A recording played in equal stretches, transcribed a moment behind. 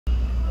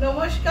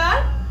নমস্কার,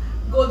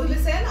 গোধূলি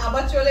সেন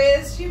আবার চলে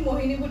এসেছি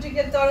মোহিনী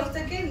বুটিকের তরফ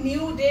থেকে।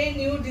 New day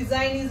new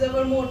design is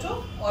our Moto,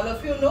 all of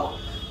you know.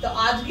 তো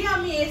আজকে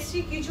আমি এসেছি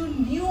কিছু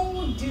নিউ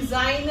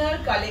ডিজাইনার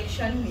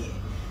কালেকশন নিয়ে,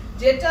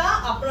 যেটা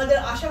আপনাদের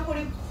আশা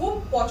করি খুব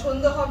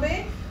পছন্দ হবে।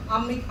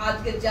 আমি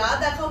আজকে যা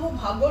দেখাবো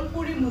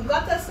ভাগলপুরি মুগা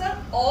তাসার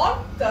আর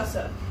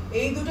তাসার,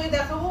 এই দুটোই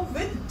দেখাবো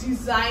উইথ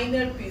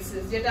ডিজাইনার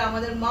পিসেস, যেটা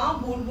আমাদের মা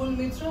বুলবুল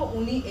মিত্র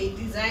উনি এই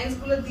ডিজাইনস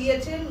গুলো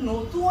দিয়েছেন,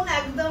 নতুন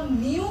একদম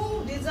নিউ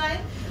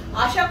ডিজাইন।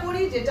 আশা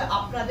করি যেটা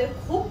আপনাদের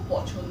খুব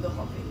পছন্দ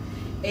হবে।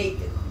 এই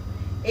দেখুন,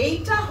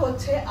 এইটা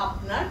হচ্ছে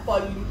আপনার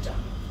পাল্লুটা।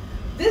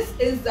 This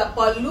is the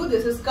pallu.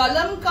 This is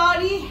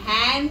kalamkari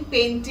hand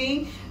painting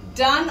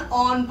done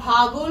on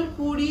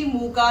Bhagalpuri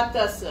Muga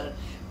Tasar.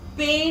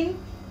 Paint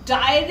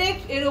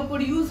direct এর উপর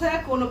ইউজ হয়,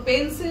 কোনো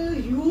পেন্সিল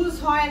ইউজ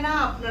হয় না।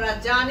 আপনারা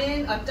জানেন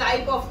a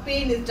type of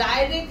paint is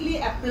directly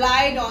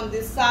applied on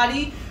this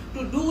sari to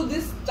do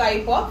this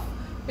type of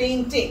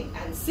painting.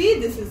 And see,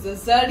 this is the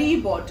zari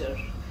border.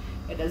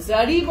 এটা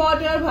জারি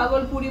বর্ডার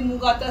ভাগলপুরি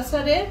মুগা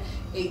তাসারের।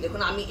 এই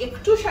দেখুন, আমি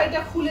একটু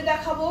শাড়িটা খুলে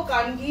দেখাবো,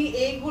 কারণ কি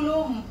এইগুলো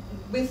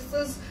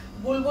মিসেস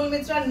বুলবুল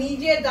মিত্রা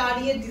নিজে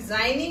দাঁড়িয়ে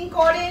ডিজাইনিং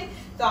করেন।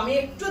 তো আমি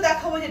একটু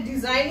দেখাবো যে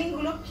ডিজাইনিং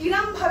গুলো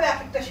কিরম ভাবে এক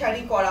একটা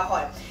শাড়ি করা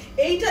হয়।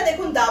 এইটা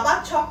দেখুন দাবার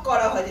ছক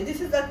করা হয়, this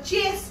is the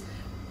chess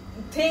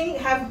thing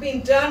have been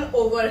done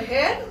over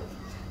head,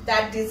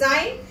 that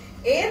design.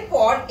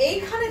 এরপর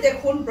এইখানে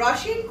দেখুন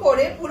ব্রাশিং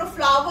করে পুরো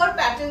flower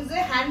patterns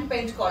a hand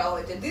paint করা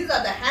হয়েছে। This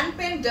are the hand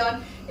paint done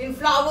in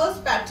flowers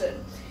pattern.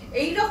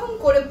 এইরকম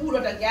করে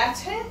পুরোটা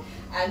গেছে।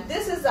 And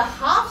this is a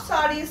half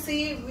sari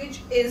see which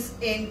is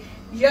in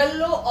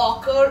yellow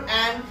ochre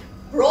and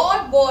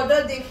broad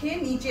border देखिए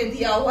नीचे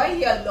दिया हुआ है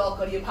येलो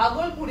ochre। ये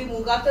भागलपुरी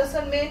मुगा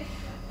तसर में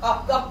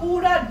आपका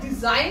पूरा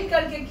डिजाइन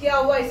करके किया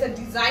हुआ है। इस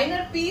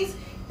डिजाइनर पीस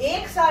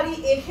एक साड़ी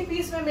एक ही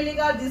पीस में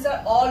मिलेगा। This are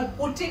all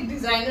boutique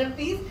designer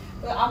piece.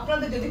 तो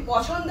আপনাদের যদি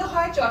পছন্দ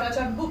হয়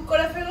চটাচট বুক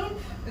করে ফেলুন,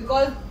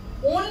 because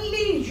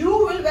only you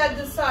will wear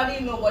this saree,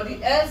 nobody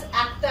else।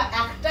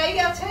 একটাই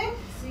আছে,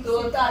 তো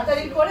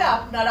তাড়াতাড়ি করে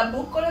আপনারা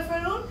বুক করে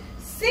ফেলুন।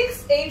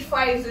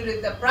 6850 is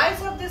the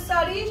price of this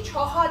saree,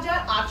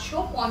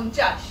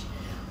 6850।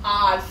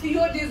 और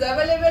COD is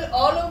available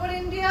all over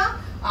India।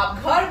 आप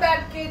घर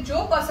बैठ के जो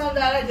पसंद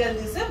आ रहा है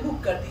जल्दी से बुक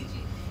कर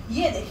दीजिए।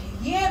 ये देखिए,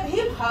 ये भी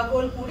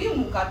भागलपुरी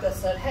मुगा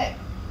तसर है।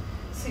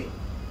 सी,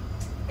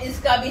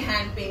 इसका भी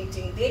हैंड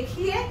पेंटिंग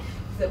देखिए,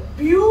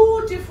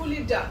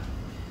 beautifully done.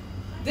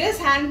 This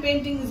hand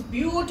painting is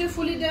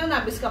beautifully done.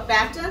 आप इसका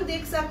पैटर्न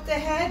देख सकते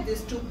हैं, this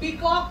to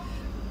peacock.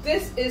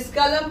 This is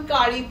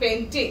Kalamkari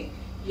painting.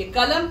 ये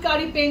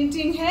कलमकारी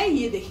पेंटिंग है।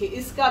 ये देखिए,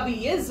 इसका भी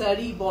ये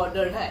जरी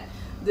बॉर्डर है।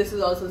 This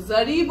is also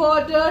zari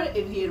border.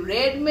 ये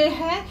रेड में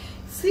है।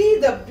 See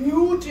the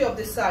beauty of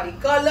this sari.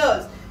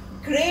 Colours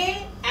grey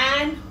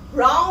and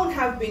brown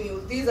have been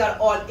used. These are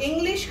all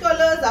English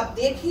colours. आप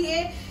देखिए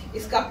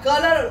इसका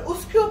कलर,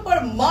 उसके ऊपर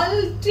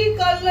multi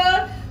colour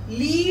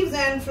leaves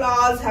and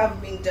flowers have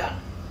been done.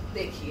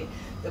 देखिए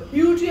the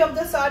beauty of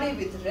the sari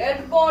with red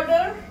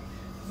border,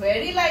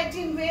 very light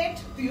in weight,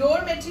 pure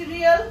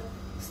material।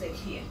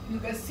 देखिए, you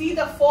can see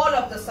the fall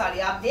of the sari.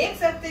 आप देख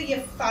सकते हैं ये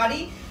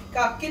साड़ी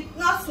का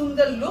कितना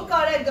सुंदर लुक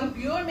आ रहा है, एकदम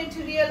प्योर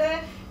मटेरियल है।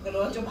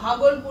 जो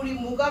भागलपुरी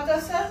मुगा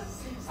तसर।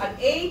 আর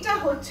এইটা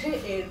হচ্ছে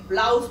এর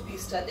ব্লাউজ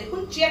পিসটা,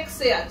 দেখুন চেক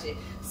সে আছে।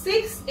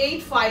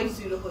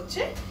 6850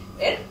 হচ্ছে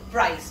এর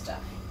প্রাইসটা।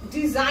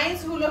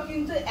 ডিজাইনস গুলো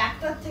কিন্তু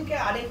একটার থেকে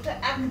আরেকটা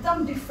একদম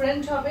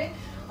ডিফারেন্ট হবে।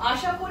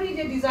 আশা করি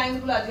যে ডিজাইনস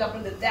গুলো আজকে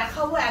আপনাদের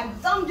দেখাবো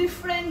একদম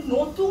ডিফারেন্ট,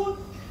 নতুন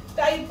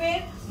টাইপের,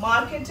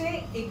 মার্কেটে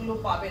এগুলো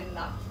পাবেন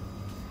না।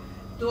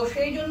 তো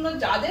সেই জন্য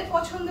যাদের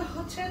পছন্দ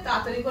হচ্ছে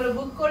তাড়াতাড়ি করে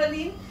বুক করে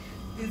দিন।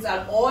 This R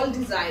all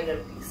designer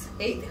piece.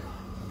 এই দেখুন,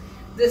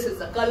 this is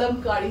the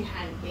kalamkari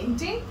hand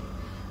painting.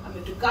 আমি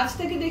একটু কাছ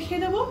থেকে দেখিয়ে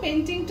দেবো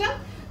পেইন্টিংটা,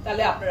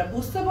 তাহলে আপনারা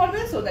বুঝতে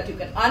পারবেন, so that you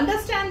can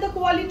understand the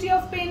quality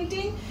of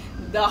painting,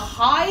 the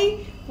high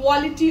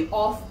quality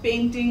of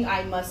painting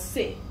I must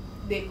say.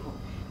 দেখুন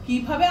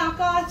কিভাবে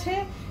আঁকা আছে,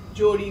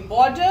 জরি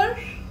বর্ডার।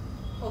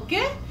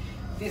 ওকে,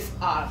 দিস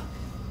আর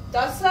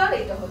তাসার,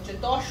 এটা হচ্ছে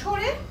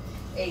তসরে।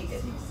 এই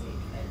দেখুন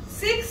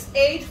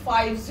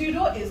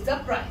 6850 ইজ দ্য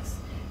প্রাইস।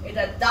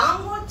 এটার দাম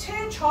হচ্ছে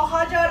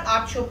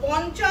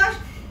 6850।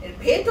 এর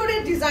ভেতরে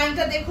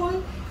ডিজাইনটা দেখুন,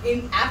 ইন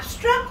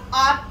অ্যাবস্ট্রাক্ট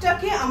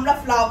আর্টটাকে আমরা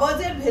ফ্লাওয়ার্স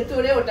এর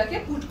ভেতরে ওটাকে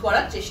পুট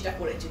করার চেষ্টা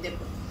করেছি।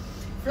 দেখুন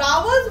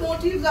ফ্লাওয়ার্স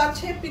মোটিভস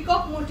আছে,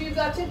 পিকক মোটিভস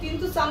আছে,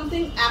 কিন্তু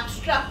সামথিং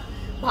অ্যাবস্ট্রাক্ট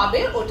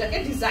ভাবে ওটাকে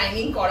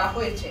ডিজাইনিং করা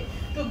হয়েছে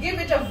to give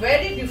it a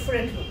very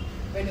different look.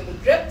 When you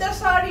will drape the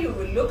saree, you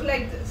will look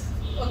like this.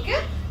 Okay,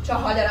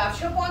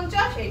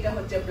 6850। এইটা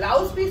হচ্ছে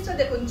ব্লাউজ পিসটা,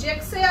 দেখুন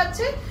চেকসে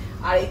আছে।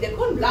 আর এই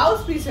দেখুন ব্লাউজ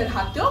পিসের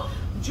হাতেও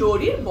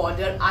জরির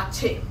বর্ডার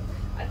আছে।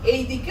 আর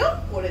এই দিকেও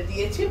করে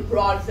দিয়েছি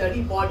ব্রড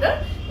জারি বর্ডার,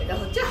 এটা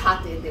হচ্ছে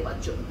হাতে দেওয়ার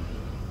জন্য।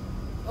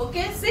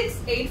 ওকে,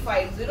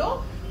 6850,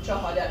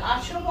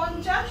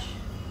 6850।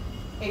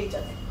 এইটা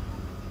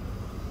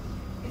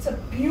it's a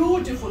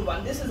beautiful one.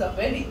 This is a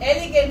very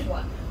elegant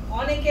one.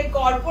 অনেকে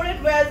কর্পোরেট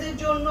ওয়্যারের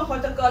জন্য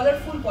হয়তো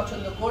কালারফুল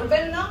পছন্দ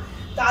করবেন না,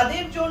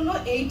 তাদের জন্য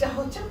এইটা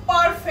হচ্ছে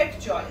পারফেক্ট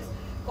চয়েস।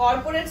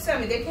 কর্পোরেটসে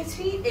আমি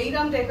দেখেছি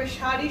এইরকম টাইপের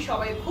শাড়ি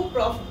সবাই খুব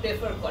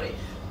প্রেফার করে,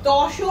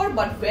 তসর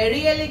বাট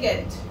ভেরি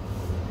এলিগেন্ট।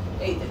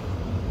 এই দেখুন,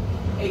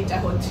 এইটা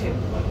হচ্ছে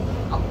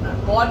আপনার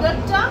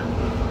बॉर्डरটা।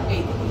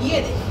 ये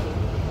देखिए,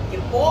 ये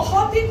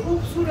बहुत ही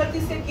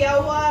खूबसूरती से किया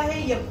हुआ है,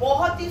 ये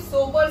बहुत ही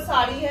सोबर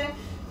साड़ी है।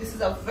 This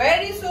is a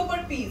very sober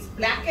piece,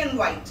 black and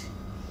white.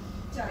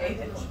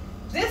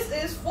 This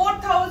is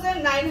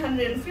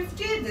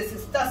 4950। This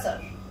is tasar,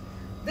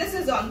 this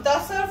is on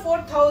तसर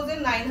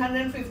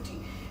 4950।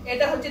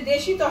 এটা হচ্ছে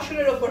দেশি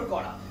তসরের উপর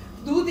করা,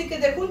 দুদিকে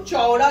দেখুন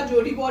চওড়া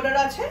জরি বর্ডার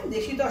আছে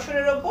দেশি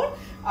তসরের উপর।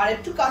 আর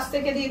একটু কাছ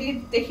থেকে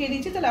দেখিয়ে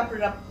দিচ্ছি, তাহলে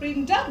আপনারা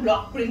প্রিন্টটা,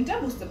 ব্লক প্রিন্টটা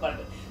বুঝতে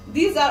পারবেন।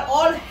 These are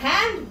all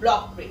hand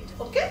block print,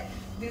 okay?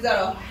 These are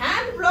all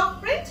hand block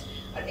print।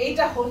 और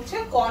এইটা হচ্ছে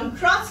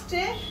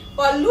কন্ট্রাস্টে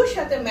পল্লুর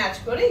সাথে ম্যাচ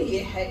করে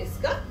ये है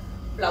इसका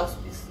blouse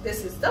piece. This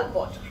is the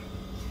border,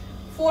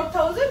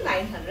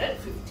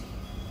 4950।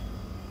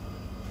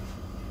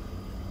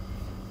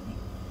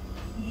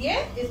 ये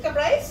इसका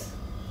प्राइस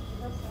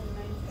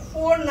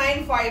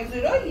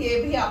 4950। ये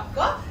भी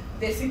आपका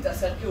देसी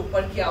तसर के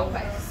ऊपर किया हुआ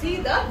है। See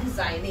the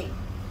designing,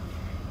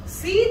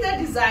 see the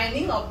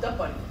designing of the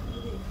पल्लू।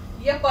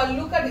 ये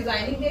पल्लू का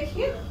डिजाइनिंग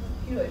देखिए,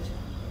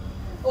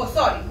 ओ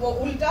सॉरी वो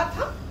उल्टा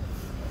था,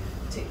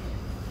 ठीक।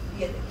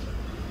 ये देखिए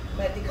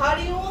मैं दिखा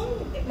रही हूँ,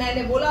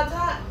 मैंने बोला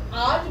था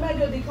आज मैं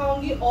जो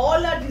दिखाऊंगी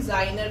all are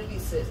designer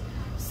pieces.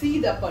 See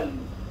the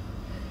पल्लू,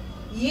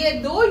 ये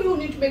 2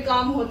 यूनिट में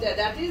काम होता है।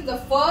 That is the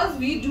first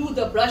we do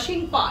the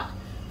brushing part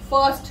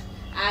first,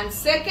 and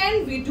second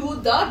we do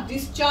the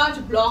discharge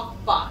block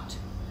part.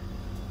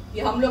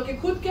 ये हम लोग के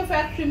खुद के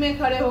फैक्ट्री में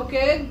खड़े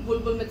होके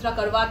बुलबुल मित्रा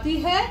करवाती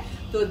है।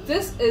 तो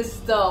this is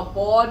the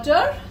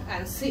border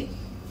and C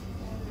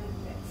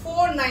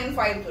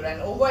 4950। And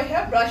over है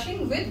ब्रशिंग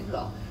विद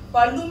ब्लॉक,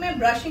 पल्लू में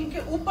ब्रशिंग के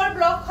ऊपर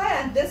ब्लॉक है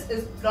and this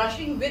is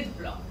brushing with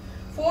block.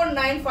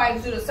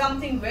 4950,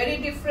 something very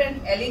different,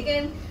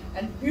 elegant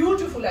and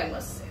beautiful I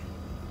must say।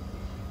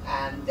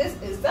 and this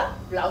is the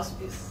blouse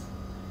piece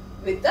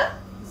with the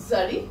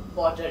zari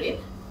border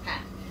in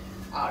hand।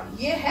 और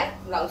ये है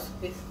blouse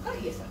piece का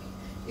ये साड़ी,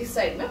 इस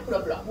side में पूरा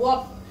block, वो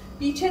आप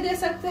पीछे दे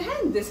सकते हैं।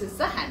 This is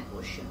the hand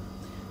portion,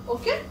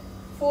 okay.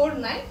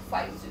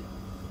 4950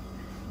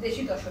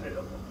 দেশি তসরের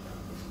উপর।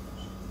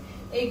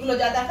 এইগুলো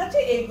যা দেখাচ্ছে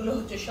এইগুলো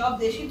হচ্ছে সব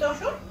দেশি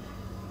তসর,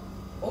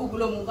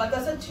 ওগুলো মুগা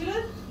তসর ছিল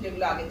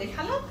যেগুলো আগে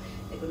দেখালাম।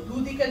 দেখুন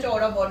দুদিকে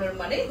চওড়া বর্ডার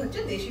মানে হচ্ছে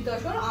দেশি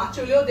তসর।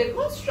 আঁচলেও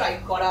দেখুন স্ট্রাইপ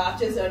করা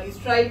আছে, জারি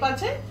স্ট্রাইপ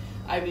আছে।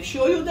 I will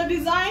show you the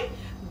design।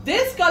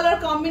 This color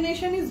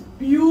combination is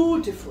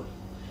beautiful।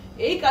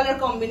 এই কালার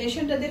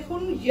কম্বিনেশনটা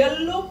দেখুন,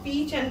 yellow,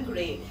 peach and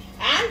gray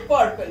and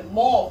purple,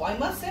 mauve, I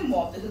must say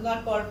mauve, this is not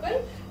purple,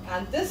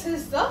 and this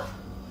is the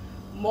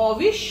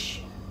mauvish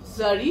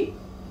zari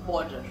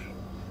border,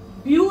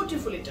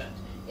 beautifully done।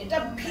 এটা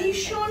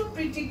ভীষণ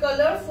pretty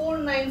colour,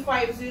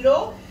 4950।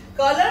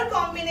 Colour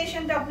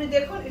কম্বিনেশনটা আপনি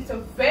দেখুন, it's a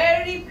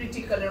very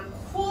pretty colour,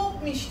 খুব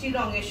মিষ্টি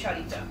রঙের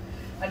শাড়িটা।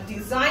 আর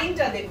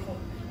ডিজাইনটা দেখুন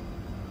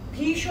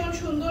ভীষণ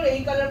সুন্দর।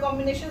 এই কালার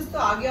কম্বিনেশন তো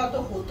আগে অত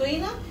হতোই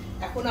না,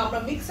 এখন আমরা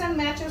মিক্স এন্ড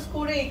ম্যাচেস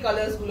করে এই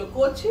কালারস গুলো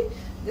করছি।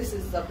 This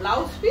is the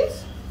blouse piece,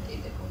 এই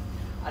দেখুন।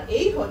 আর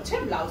এই হচ্ছে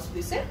ব্লাউজ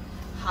পিসের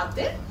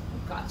হাতে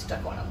কাজটা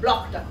করা,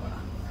 ব্লকটা করা,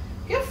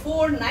 ওকে।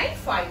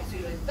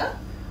 4950 ইজ দ্য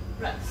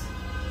প্রাইস।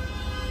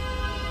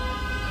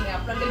 আমি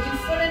আপনাদের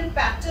ডিফারেন্ট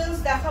প্যাটার্নস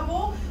দেখাবো।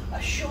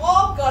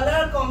 সব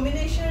colour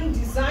combination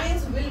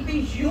designs will be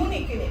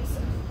unique in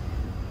itself.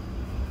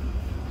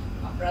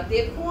 আপনারা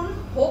দেখুন,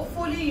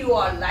 hopefully you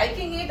are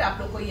liking it, आप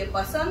लोग को ये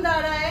पसंद आ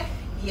रहा है।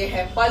 ये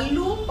है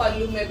पल्लू,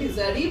 पल्लू में भी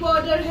जरी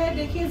बॉर्डर है,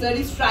 देखिए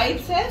जरी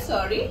स्ट्राइप्स है,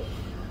 sorry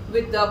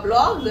with the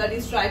block, zari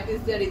stripe is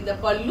there in the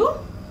पल्लू।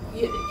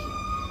 ये देखिए,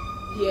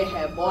 ये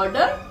है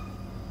बॉर्डर,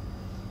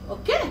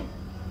 ओके।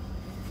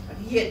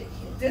 ये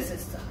देखिए, this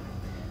is the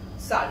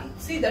sari,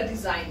 see the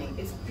designing,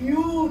 it's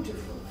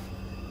beautiful.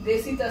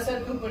 देसी तसर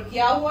के ऊपर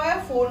किया हुआ है,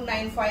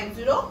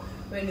 4950।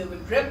 When you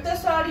will drape the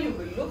saree, you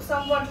will look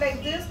somewhat like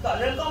this।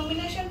 Color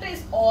combination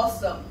is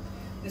awesome।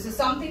 This is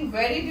something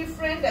very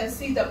different। and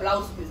see the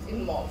blouse piece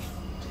in mauve।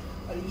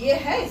 और ये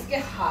है इसके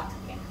हाथ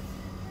में,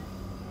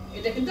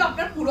 এটা কিন্তু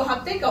আপনার পুরো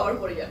হাতটাই কভার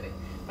করে যাবে,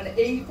 মানে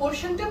এই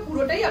পোরশনটা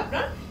পুরোটাই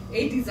আপনার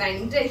এই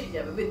ডিজাইনিংটা এসে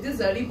যাবে with this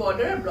zari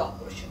border और block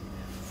portion।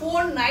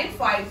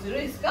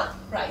 4950 इसका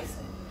प्राइस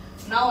है।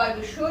 Now I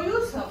will show you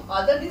some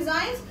other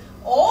designs।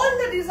 All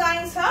the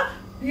designs are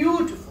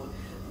beautiful।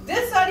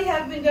 This saree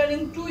has been done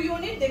in 2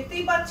 unit,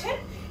 দেখতেই পাচ্ছেন।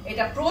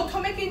 এটা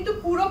প্রথমে কিন্তু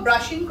পুরো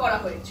ব্রাশিং করা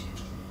হয়েছে,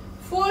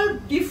 ফুল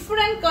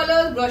ডিফারেন্ট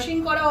কালার ব্রাশিং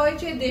করা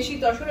হয়েছে দেশি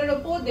তসরের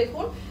উপর।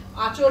 দেখুন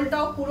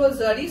আঁচলটাও পুরো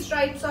জারি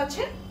স্ট্রাইপস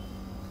আছে।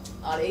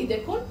 আর এই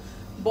দেখুন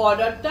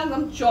বর্ডারটা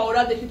একদম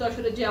চওড়া দেশি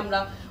তসরের যে আমরা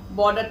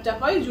বর্ডারটা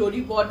পাই,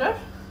 জরি বর্ডার,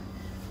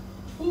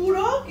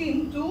 পুরো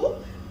কিন্তু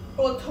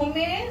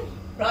প্রথমে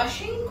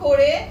ব্রাশিং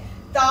করে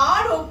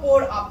তার উপর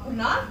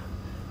আপনার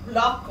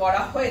ব্লক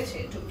করা হয়েছে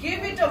to give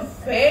it a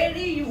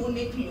very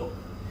unique look.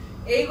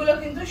 এইগুলো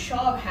কিন্তু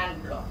সব হ্যান্ড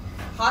ব্লক,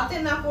 হাতে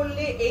না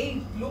করলে এই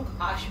লুক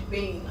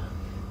আসবেই না।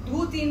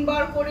 2-3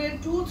 বার করে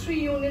 2-3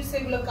 ইউনিটস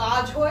এগুলো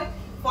কাজ হয়,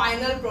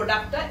 ফাইনাল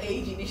প্রোডাক্টটা এই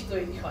জিনিস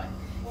তৈরি হয়।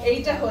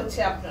 এইটা হচ্ছে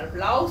আপনার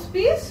ব্লাউজ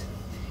পিস,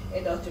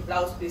 এটা হচ্ছে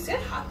ব্লাউজ পিসের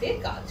হাতে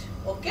কাজ।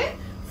 ওকে,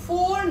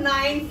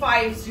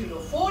 4950,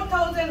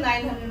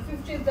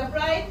 4950 ইজ দ্য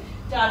প্রাইস,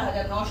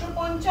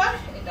 4950।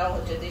 এটা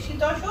হচ্ছে দেশি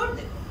তসর।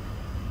 দেখুন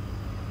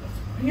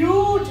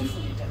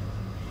বিউটিফুল, এটা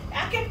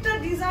এক একটা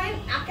ডিজাইন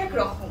এক এক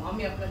রকম।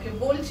 আমি আপনাকে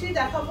বলছি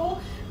দেখাবো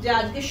যে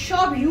আজকে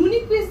সব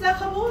ইউনিক পিস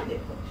দেখাবো।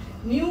 দেখুন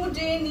new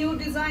day new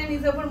design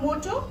is our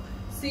Moto,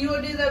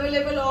 COD is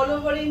available all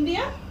over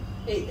India।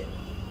 এই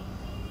দেখুন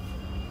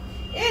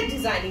এই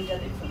ডিজাইনিংটা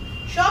দেখুন,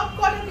 সব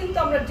কটা কিন্তু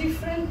আমরা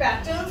ডিফারেंट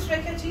पैटर्न्स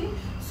রেখেছি,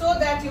 so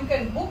that you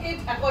can book it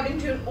according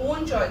to your own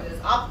choices।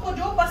 आपको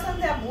जो पसंद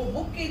है आप वो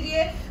बुक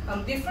कीजिए। हम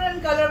डिफरेंट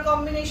कलर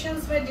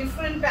कॉम्बिनेशंस में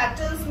डिफरेंट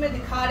पैटर्न्स में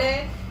दिखा रहे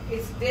हैं।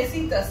 इस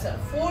देसी तसर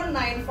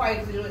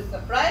 4950 इज द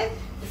प्राइस,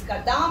 इसका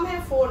दाम है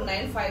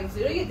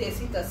 4950। ये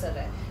देसी तसर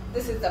है।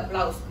 This is the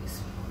blouse piece.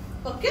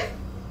 Okay,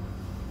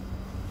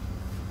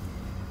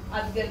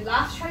 আজকে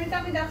লাস্ট শাড়িটা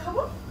আমি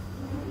দেখাবো,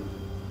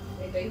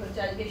 এটাই হচ্ছে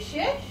আজকে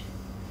শেষ।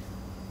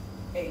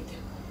 এই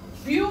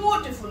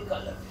বিউটিফুল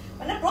কালার,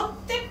 মানে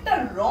প্রত্যেকটা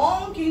রং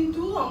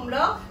কিন্তু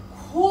আমরা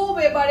খুব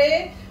এবারে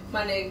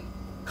মানে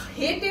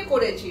খেটে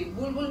করেছি।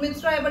 বুলবুল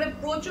মিত্রা এবারে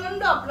প্রচন্ড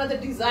আপনাদের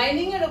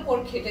ডিজাইনিং এর উপর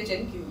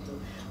খেটেছেন, কিন্তু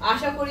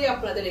আশা করি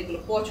আপনাদের এগুলো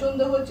পছন্দ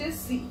হচ্ছে।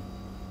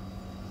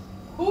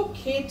 খুব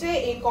খেটে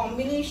এই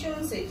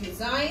কম্বিনেশনস, এই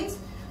ডিজাইনস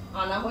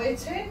আনা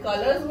হয়েছে।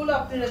 কালারস গুলো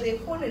আপনারা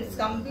দেখুন, it's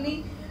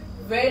complete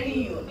very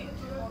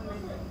unique।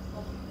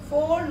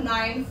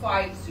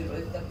 4950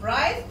 is the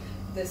price।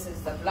 This is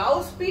the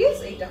blouse piece।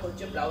 এটা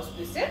হচ্ছে ব্লাউজ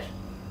পিসের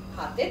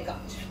হাতে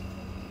কাজ।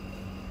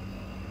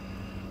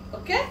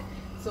 ওকে,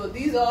 so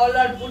these all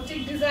are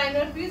boutique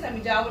designer piece। আমি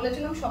যা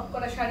বলেছিলাম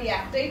সবকটা শাড়ি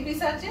একটাই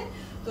পিস আছে।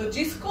 তো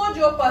जिसको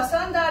जो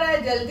पसंद आ रहा है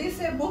जल्दी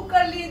से बुक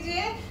कर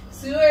लीजिए।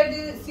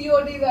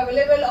 COD is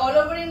available all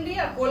over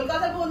India।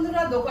 কলকাতার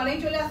বন্ধুরা দোকানেই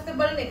চলে আসতে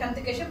পারেন, এখান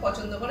থেকে এসে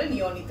পছন্দ করে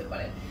নিয়েও নিতে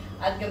পারেন।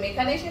 আজকে আমি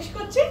এখানেই শেষ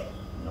করছি।